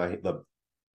a sudden the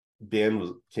band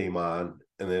came on,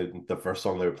 and then the first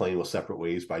song they were playing was "Separate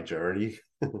Ways" by Journey.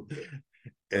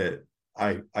 And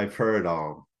I've heard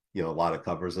a lot of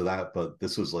covers of that, but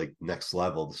this was like next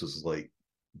level. This was like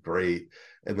great.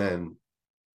 And then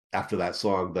after that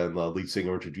song, then the lead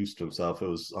singer introduced himself. It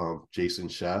was Jason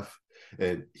Sheff,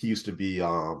 and he used to be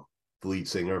the lead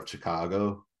singer of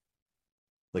Chicago,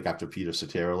 like after Peter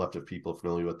Cetera left, if people are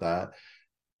familiar with that.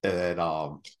 And then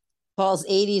Paul's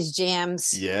 80s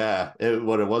jams. yeah,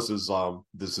 what it was is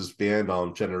this band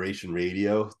Generation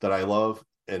Radio that I love,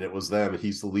 and it was them.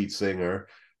 He's the lead singer.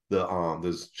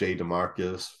 There's Jay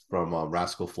DeMarcus from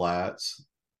Rascal Flatts,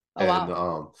 Oh and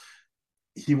wow.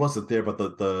 he wasn't there, but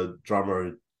the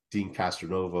drummer Dean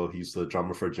Castronovo, he's the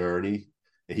drummer for Journey.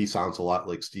 And he sounds a lot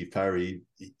like Steve Perry.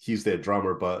 He's their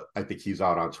drummer, but I think he's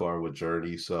out on tour with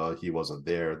Journey, so he wasn't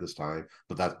there this time.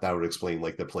 But that would explain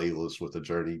like the playlist with the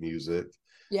Journey music.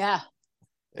 Yeah.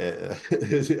 I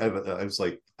was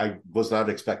like, I was not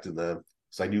expecting them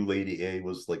because I knew Lady A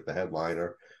was like the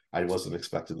headliner. I wasn't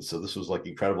expecting, so this was like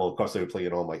incredible. Of course, they were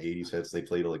playing all my '80s hits. They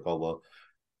played like all the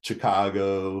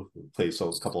Chicago, played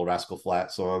a couple of Rascal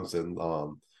Flatts songs, and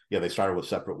yeah, they started with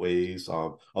 "Separate Ways."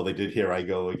 They did "Here I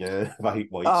Go Again" by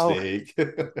White Oh. Snake.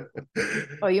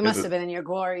 Oh, you must have been in your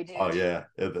glory, dude. Oh yeah,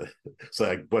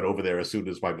 so I went over there as soon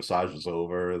as my massage was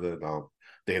over. And then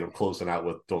they ended up closing out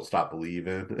with "Don't Stop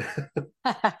Believing,"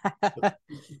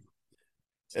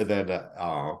 and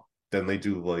then they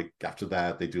do like after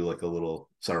that they do like a little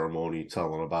ceremony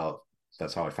telling about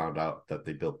that's how I found out that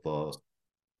they built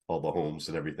all the homes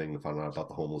and everything, and found out about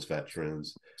the homeless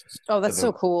veterans. Oh, And that's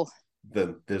so cool.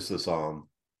 then there's this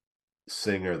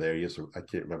singer there. I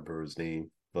can't remember his name,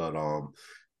 but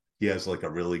he has like a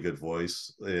really good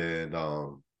voice, and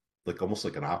like almost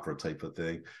like an opera type of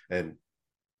thing. And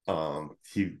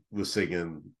he was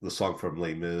singing the song from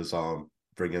Les Mis,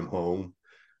 "Bring Him Home."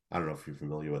 I don't know if you're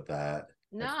familiar with that.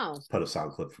 No. I put a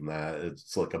sound clip from that.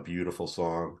 It's like a beautiful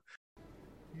song.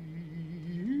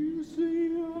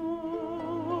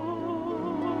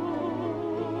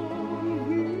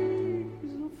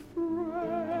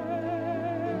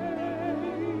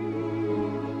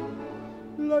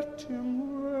 Let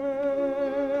him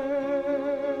rest,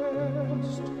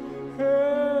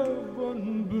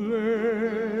 heaven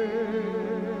blessed.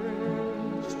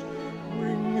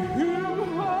 Bring him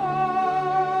home,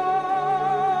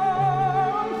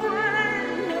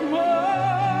 bring him home,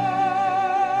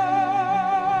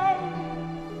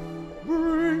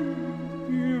 bring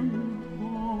him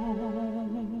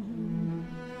home.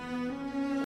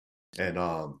 And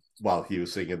while he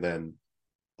was singing, then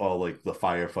all like the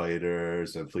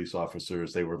firefighters and police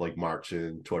officers, they were like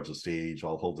marching towards the stage,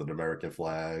 all holding American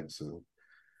flags, and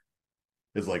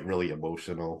it's like really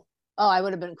emotional. Oh, I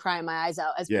would have been crying my eyes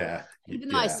out. Yeah, Even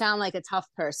though I yeah, sound like a tough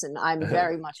person, I'm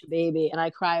very much a baby and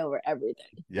I cry over everything.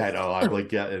 yeah. I know.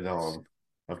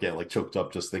 I'm getting like choked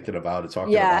up just thinking about it,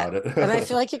 talking Yeah. about it. And I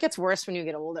feel like it gets worse when you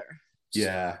get older.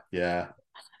 Yeah, yeah.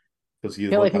 Because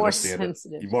You're like more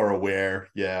sensitive. You're more aware.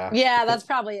 Yeah. Yeah, that's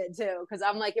probably it too. Because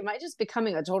I'm like, am I just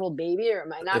becoming a total baby or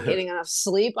am I not getting enough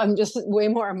sleep? I'm just way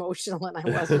more emotional than I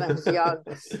was when I was young.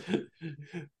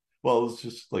 Well, it's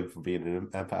just like for being an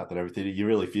empath and everything, you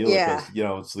really feel it because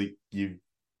it's like you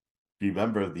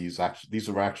remember these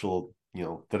are actual,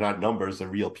 they're not numbers, they're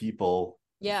real people,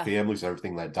 families,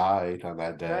 everything that died on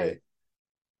that day. Right.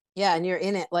 Yeah, and you're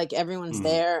in it, like everyone's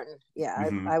there,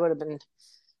 and I would have been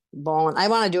bawling. I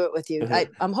want to do it with you.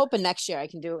 I'm hoping next year I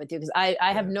can do it with you because I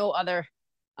have no other.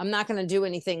 I'm not going to do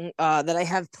anything that I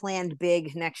have planned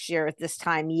big next year at this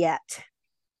time yet.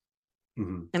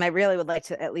 Mm-hmm. And I really would like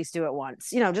to at least do it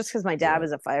once, just because my dad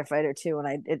was a firefighter too,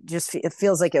 and it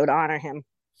feels like it would honor him.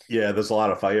 Yeah, there's a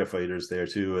lot of firefighters there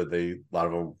too, and a lot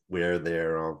of them wear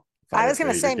their. I was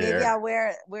gonna say gear. Maybe I'll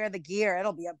wear the gear.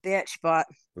 It'll be a bitch, but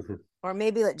or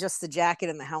maybe like just the jacket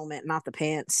and the helmet, not the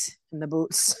pants and the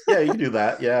boots. Yeah, you can do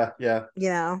that. Yeah.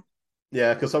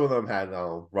 Yeah, because some of them had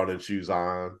running shoes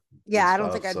on. Yeah, I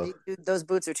don't think those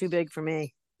boots are too big for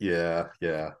me. Yeah.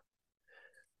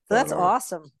 That's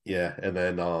awesome. Yeah, and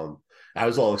then I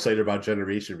was all excited about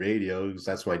Generation Radio because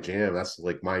that's my jam. That's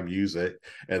like my music.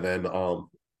 And then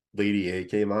Lady A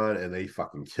came on and they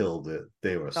fucking killed it.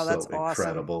 They were so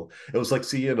incredible. Awesome. It was like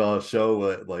seeing a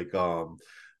show at like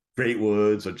Great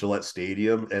Woods or Gillette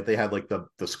Stadium, and they had like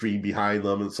the screen behind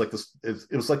them. And it's like this.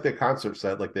 It was like their concert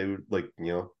set. Like they would like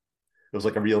it was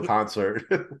like a real concert.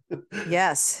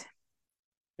 Yes.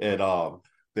 And I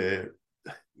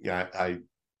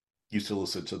used to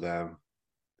listen to them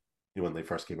when they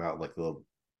first came out, like the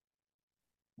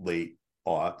late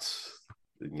aughts,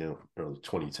 early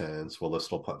 2010s. Well, they're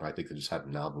still putting. I think they just had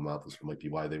an album out. This might be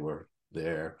why they were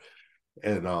there.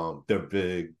 And their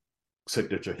big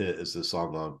signature hit is this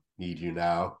song "Need You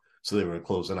Now." So they were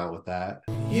closing out with that.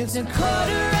 It's a 1:15.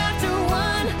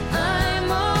 I'm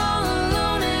all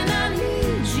alone and I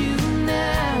need you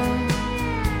now.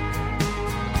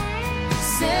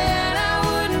 Said I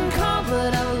wouldn't call,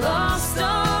 but I lost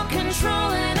all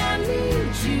control and I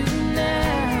need you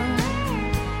now.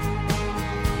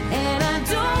 And I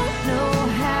don't know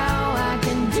how I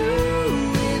can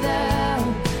do without.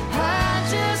 I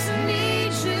just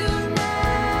need you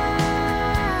now.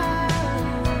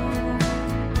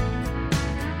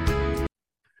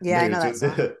 Yeah, I know that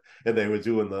song. And they were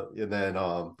doing and then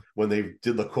when they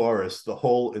did the chorus, the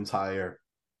whole entire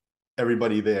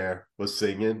everybody there was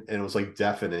singing, and it was like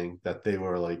deafening that they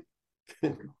were like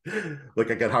like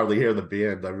I could hardly hear the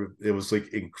band. It was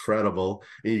like incredible,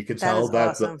 and you could tell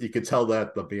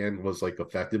that the band was like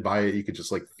affected by it. You could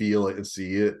just like feel it and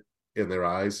see it in their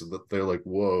eyes, and they're like,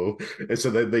 "Whoa!" And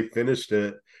so then they finished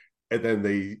it, and then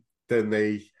they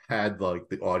had like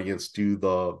the audience do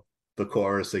the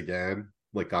chorus again,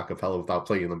 like a cappella without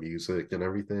playing the music and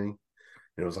everything.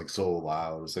 And it was like so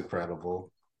loud. It was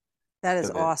incredible. That is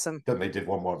awesome. Then they did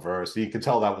one more verse. You could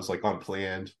tell that was like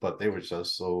unplanned, but they were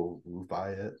just so moved by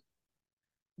it.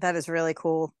 That is really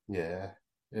cool. Yeah.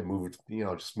 It moved,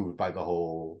 just moved by the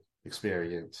whole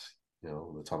experience,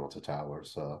 the Tunnel to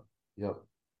Towers. So, yep.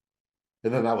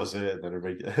 And then that was it. And then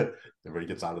everybody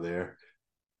gets out of there.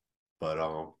 But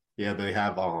yeah, they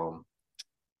have a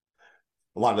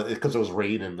lot of, because it was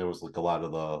raining, there was like a lot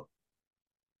of the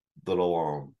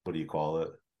little what do you call it?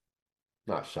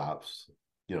 Not shops.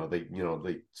 They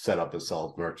set up and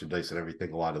sell merchandise and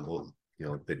everything. A lot of those,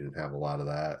 they didn't have a lot of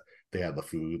that. They had the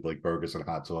food, like burgers and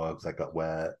hot dogs that got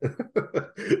wet.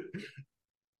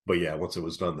 But yeah, once it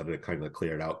was done, then it kind of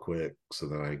cleared out quick. So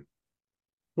then I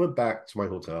went back to my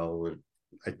hotel, and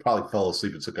I probably fell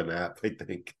asleep and took a nap, I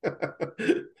think.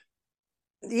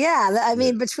 Yeah, I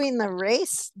mean, between the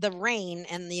race, the rain,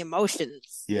 and the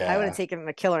emotions, I would have taken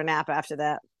a killer nap after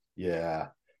that. Yeah.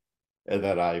 And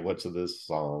then I went to this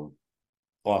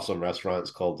awesome restaurant. It's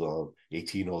called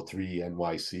 1803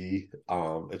 NYC.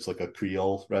 It's like a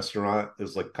Creole restaurant.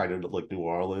 It's like kind of like New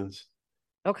Orleans.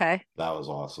 Okay. That was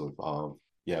awesome.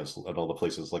 Yeah, and all the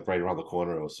places like right around the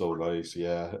corner. It was so nice.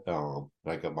 Yeah.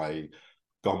 I got my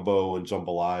gumbo and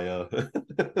jambalaya.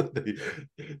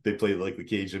 they played like the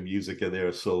Cajun music in there.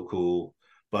 It's so cool.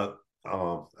 But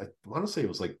I want to say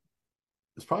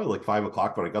it's probably like 5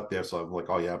 o'clock when I got there. So I'm like,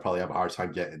 oh yeah, I probably have a hard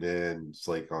time getting in. It's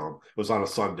like it was on a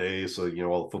Sunday, so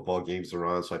all the football games are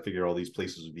on. So I figured all these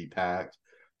places would be packed.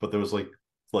 But there was like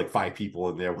 5 people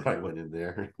in there when I went in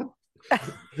there.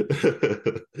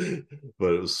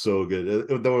 But it was so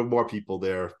good. There were more people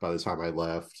there by the time I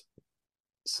left.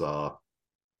 So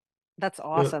that's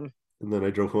awesome. Yeah. And then I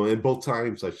drove home. And both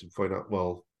times, I should point out,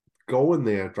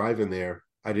 driving there,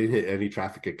 I didn't hit any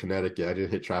traffic in Connecticut. I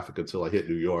didn't hit traffic until I hit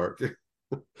New York.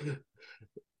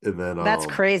 And then that's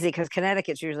crazy because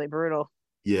Connecticut's usually brutal.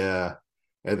 Yeah.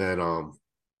 And then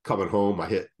coming home, I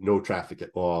hit no traffic at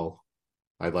all.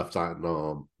 I left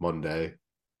on Monday,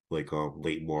 like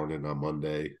late morning on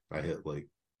Monday. I hit like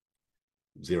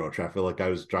zero traffic. Like I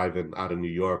was driving out of New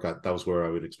York. That was where I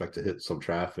would expect to hit some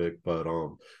traffic. But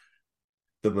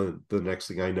then the next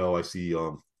thing I know, I see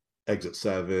exit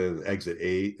 7, exit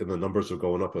 8, and the numbers are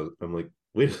going up. I'm like,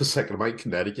 wait a second, am I in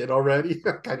Connecticut already?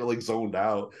 I kind of like zoned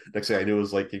out. Next thing I knew, it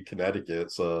was like in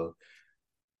Connecticut. So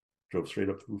drove straight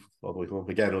up all the way home.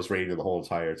 Again, it was raining the whole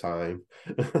entire time,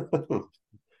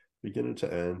 beginning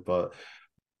to end. But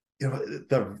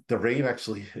the rain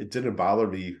actually, it didn't bother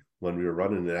me when we were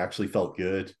running. It actually felt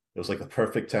good. It was like the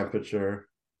perfect temperature.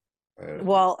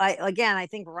 Well, I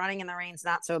think running in the rain's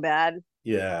not so bad.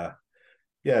 Yeah.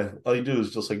 All you do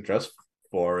is just like dress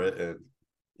for it, and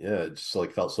yeah, it just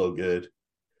like felt so good.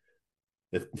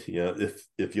 If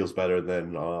it feels better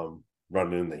than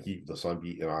running in the heat, the sun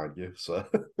beating on you. So,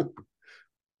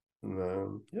 and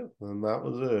then that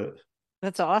was it.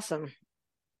 That's awesome.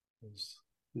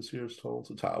 This year's Tunnel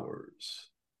to Towers.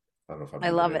 I don't know if I'm I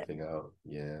leaving love it. anything out.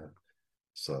 Yeah.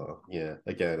 So yeah,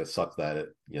 again, it sucked that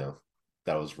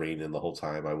that was raining the whole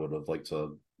time. I would have liked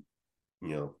to,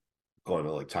 going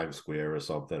to like Times Square or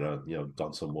something,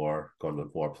 done some more, gone to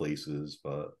more places,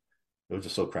 but it was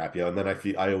just so crappy. And then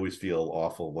I always feel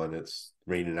awful when it's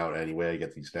raining out anyway. I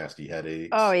get these nasty Oh headaches.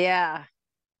 yeah.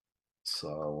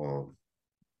 So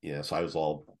yeah, so I was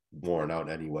all worn out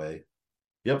anyway.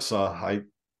 Yep. So I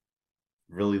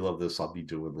really love this. I'll be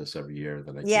doing this every year.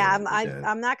 Then I Yeah, feel again.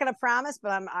 I'm not gonna promise,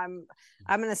 but I'm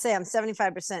gonna say I'm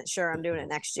 75% sure I'm doing it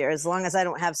next year, as long as I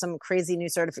don't have some crazy new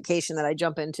certification that I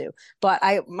jump into. But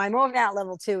my MovNat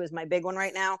level 2 is my big one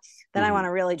right now. Then I want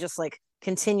to really just like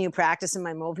continue practicing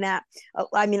my MovNat.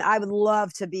 I mean, I would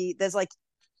love to be, there's like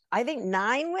I think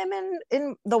 9 women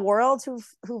in the world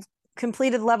who've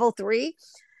completed level 3.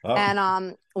 Oh.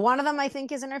 And one of them I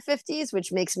think is in her 50s,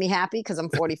 which makes me happy because I'm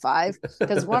 45.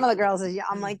 Because one of the girls is,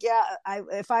 I'm like, yeah,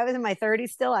 if I was in my 30s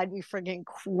still, I'd be freaking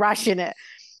crushing it.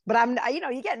 But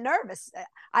you get nervous.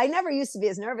 I never used to be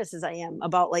as nervous as I am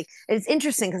about, like, it's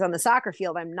interesting because on the soccer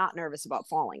field, I'm not nervous about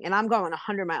falling, and I'm going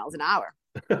 100 miles an hour.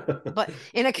 But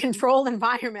in a controlled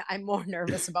environment, I'm more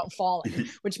nervous about falling,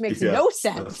 which makes no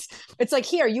sense. It's like,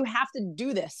 here, you have to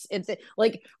do this. It's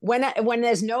like when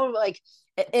there's no, like,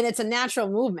 and it's a natural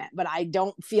movement, but I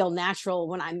don't feel natural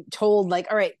when I'm told,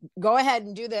 like, all right, go ahead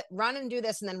and do that, run and do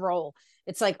this and then roll.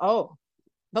 It's like, oh,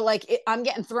 but like I'm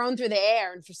getting thrown through the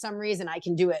air, and for some reason I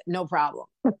can do it, no problem.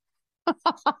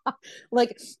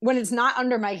 Like when it's not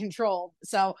under my control.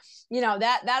 So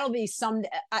that'll be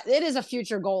it is a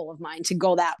future goal of mine to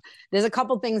go that. There's a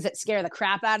couple things that scare the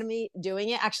crap out of me doing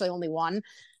it, actually only one,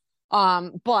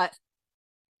 but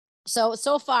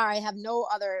so far I have no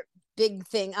other big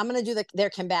thing. I'm gonna do their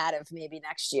combative maybe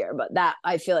next year, but that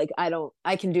I feel like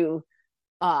I can do.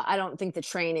 I don't think the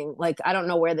training, like, I don't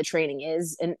know where the training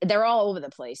is, and they're all over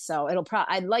the place. So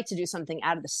I'd like to do something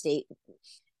out of the state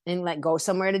and like go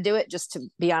somewhere to do it, just to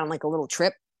be on like a little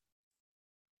trip.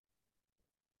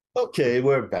 Okay,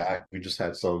 we're back. We just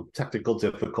had some technical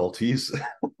difficulties.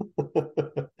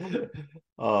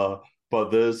 But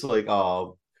there's like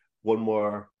one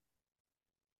more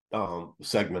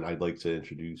segment I'd like to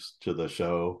introduce to the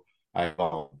show. I've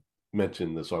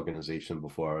mentioned this organization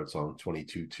before. It's on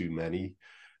 22 Too Many,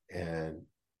 and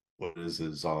what it is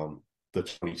the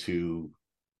 22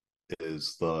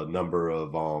 is the number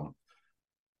of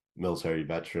military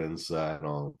veterans that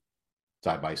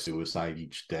die by suicide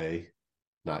each day,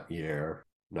 not year,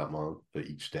 not month, but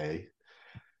each day.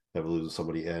 Never losing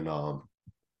somebody, and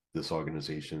this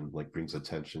organization like brings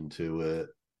attention to it,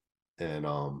 and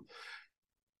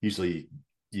usually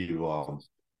you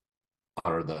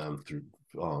honor them through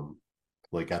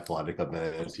like athletic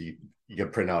events. You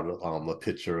can print out a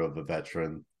picture of a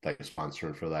veteran that you're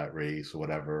sponsoring for that race or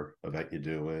whatever event you're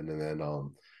doing, and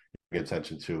then get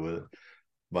attention to it.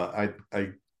 But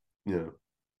I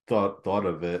thought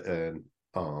of it, and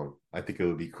I think it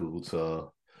would be cool to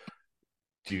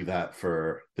do that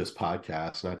for this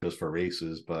podcast, not just for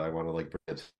races, but I want to like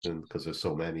bring attention because there's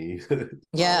so many.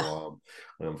 Yeah. So,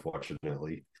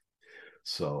 unfortunately.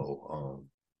 So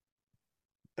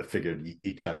I figured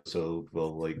each episode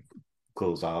will like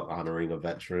close out honoring a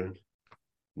veteran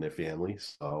and their family.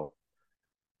 So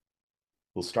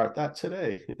we'll start that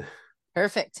today.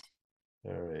 Perfect.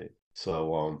 All right.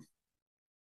 So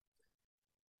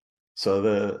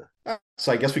so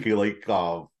I guess we could like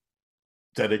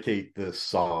dedicate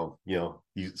this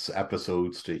these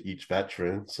episodes to each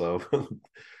veteran. So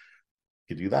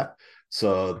you do that.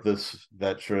 So this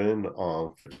veteran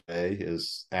for today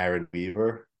is Aaron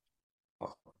Weaver,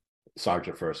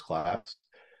 Sergeant First Class.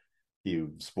 He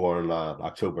was born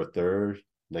October 3rd,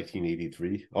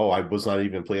 1983. Oh, I was not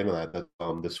even planning that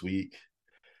this week.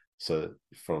 So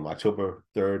from October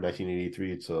 3rd,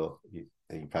 1983 till he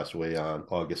passed away on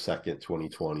August 2nd,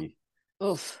 2020.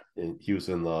 Oof. And he was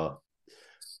in the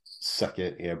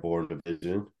 2nd Airborne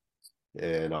Division.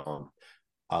 And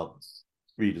I'll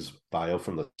read his bio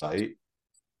from the site.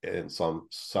 And some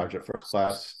Sergeant First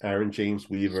Class Aaron James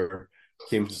Weaver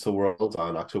came to the world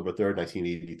on October 3rd,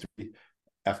 1983.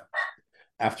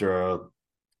 After a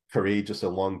courageous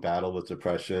and long battle with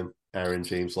depression, Aaron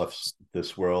James left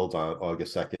this world on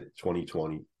August 2nd,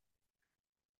 2020.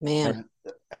 Man.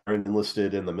 Aaron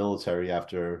enlisted in the military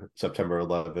after September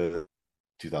 11th,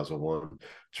 2001,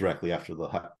 directly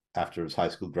after his high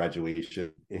school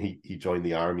graduation. And he joined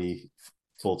the Army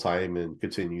full-time and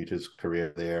continued his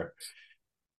career there.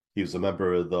 He was a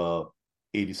member of the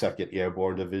 82nd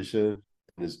Airborne Division.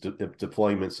 And his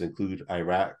deployments include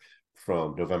Iraq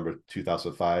from November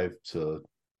 2005 to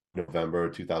November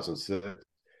 2006,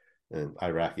 and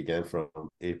Iraq again from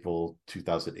April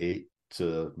 2008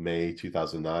 to May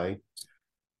 2009.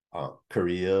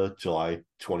 Korea, July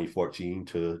 2014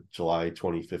 to July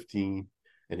 2015.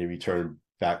 And he returned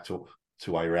back to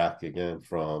Iraq again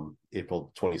from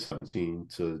April 2017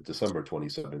 to December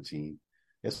 2017.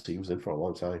 Yes, he was in for a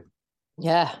long time.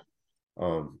 Yeah.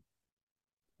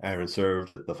 Aaron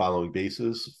served at the following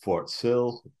bases: Fort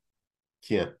Sill,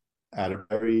 Camp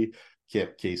Atterbury,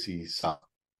 Camp Casey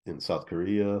in South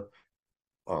Korea,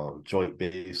 Joint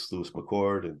Base Lewis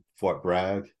McChord, and Fort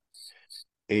Bragg.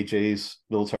 AJ's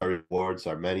military awards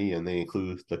are many, and they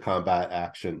include the Combat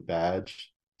Action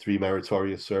Badge, 3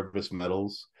 Meritorious Service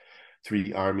Medals,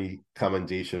 3 Army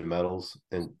Commendation Medals,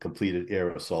 and completed Air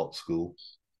Assault School.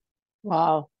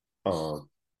 Wow.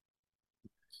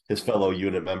 His fellow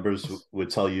unit members would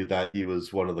tell you that he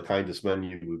was one of the kindest men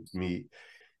you would meet.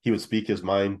 He would speak his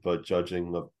mind, but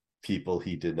judging the people,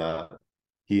 he did not.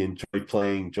 He enjoyed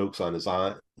playing jokes on his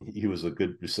aunt. He was a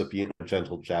good recipient of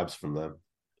gentle jabs from them.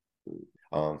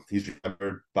 He's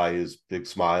remembered by his big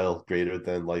smile, greater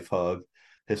than life hug.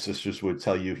 His sisters would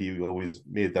tell you he always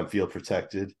made them feel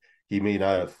protected. He may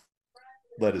not have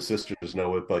let his sisters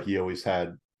know it, but he always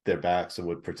had their backs and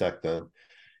would protect them.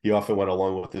 He often went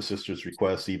along with his sister's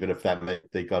requests, even if that meant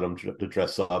they got him to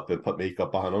dress up and put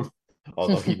makeup on him.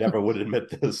 Although he never would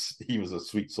admit this, he was a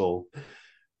sweet soul.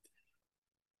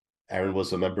 Aaron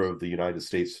was a member of the United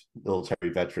States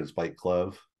Military Veterans Bike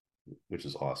Club, which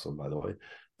is awesome, by the way.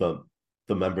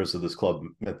 The members of this club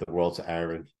meant the world to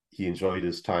Aaron. He enjoyed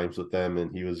his times with them,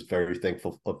 and he was very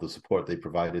thankful of the support they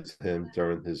provided to him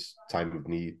during his time of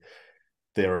need.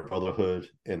 They are a brotherhood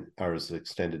and are his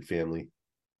extended family.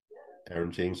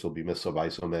 Aaron James will be missed by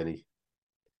so many.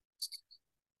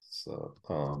 So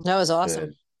that was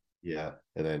awesome. And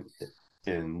then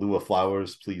in lieu of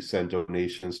flowers, please send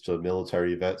donations to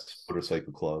Military Vets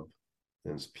Motorcycle Club.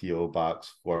 And it's P.O.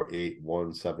 Box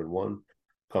 48171,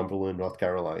 Cumberland, North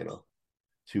Carolina,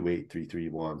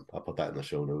 28331. I'll put that in the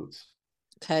show notes.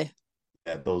 Okay.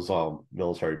 Yeah, those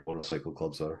military motorcycle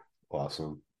clubs are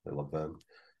awesome. I love them.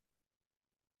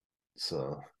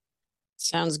 So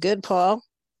sounds good, Paul.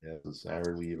 Yeah, it's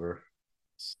Aaron Weaver.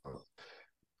 So,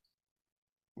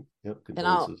 yep,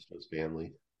 condolences to his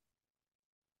family.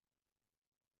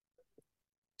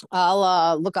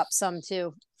 I'll look up some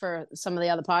too for some of the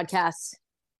other podcasts.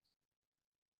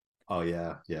 Oh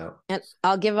yeah. And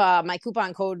I'll give my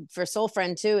coupon code for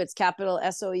Soulfriend too. It's capital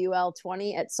SOUL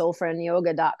 20 at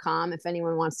soulfriendyoga.com if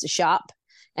anyone wants to shop.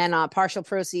 And partial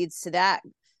proceeds to that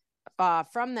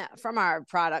from our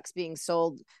products being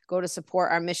sold go to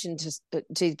support our mission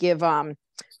to give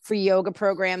free yoga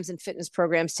programs and fitness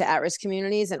programs to at-risk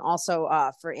communities, and also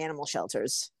for animal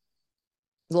shelters,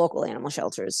 local animal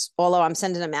shelters. Although I'm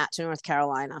sending a mat to North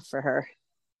Carolina for her.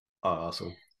 Oh,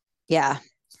 awesome. Yeah.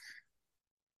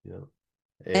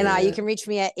 And you can reach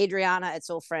me at Adriana at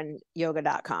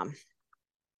soulfriendyoga.com.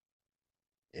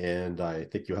 And I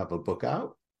think you have a book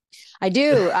out. I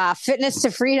do. Fitness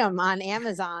to Freedom on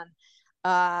Amazon.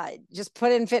 Just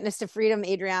put in Fitness to Freedom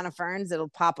Adriana Ferns, it'll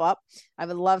pop up. I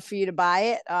would love for you to buy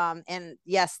it. And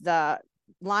yes, the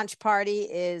launch party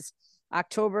is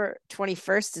October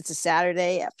 21st. It's a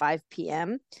Saturday at 5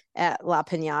 p.m. at La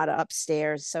Pinata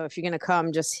upstairs. So if you're going to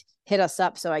come, just hit us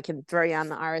up so I can throw you on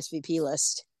the RSVP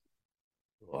list.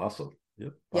 Awesome.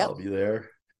 Yep. I'll be there.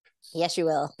 Yes, you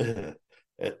will.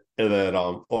 And then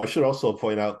I should also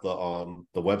point out the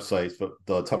website,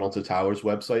 the Tunnel to Towers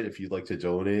website. If you'd like to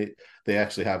donate, they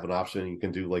actually have an option. You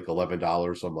can do like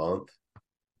 $11 a month,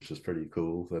 which is pretty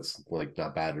cool. That's like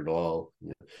not bad at all.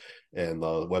 And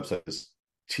the website is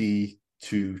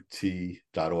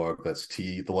t2t.org. That's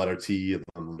T, the letter T, and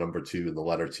the number 2 and the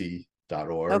letter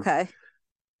T.org. Okay.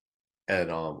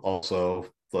 And also,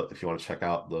 if you want to check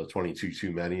out the 22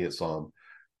 Too Many, it's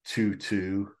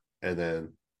 22 and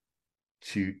then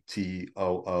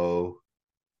TOO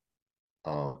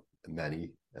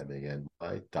many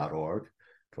MANY.org,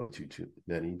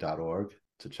 22many.org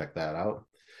to check that out.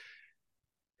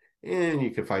 And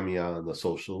you can find me on the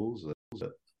socials at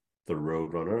The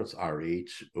Roadrunner. It's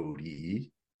RHODE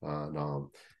on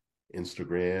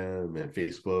Instagram and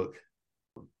Facebook,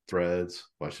 Threads.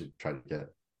 Well, I should try to get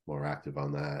more active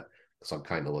on that because I'm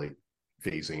kind of like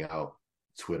phasing out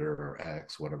Twitter or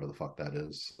X, whatever the fuck that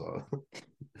is. So.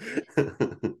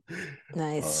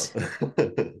 Nice.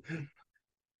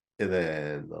 And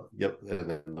then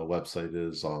the website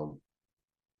is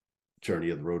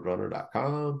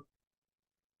journeyoftheroadrunner.com.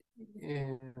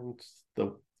 And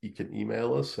you can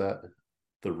email us at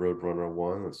the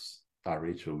Roadrunner1, it's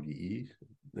RHODE,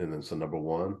 and then it's the number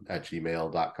 1 at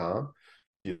gmail.com.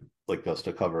 If you'd like us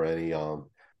to cover any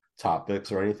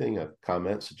topics or anything,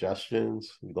 comments,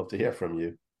 suggestions, we'd love to hear from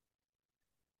you.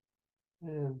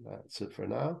 And that's it for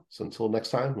now. So until next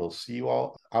time, we'll see you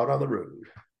all out on the road.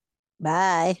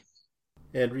 Bye.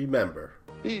 And remember,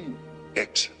 be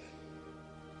excellent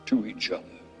to each other.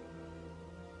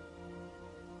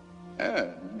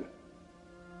 And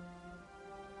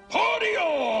party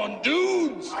on,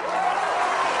 dudes!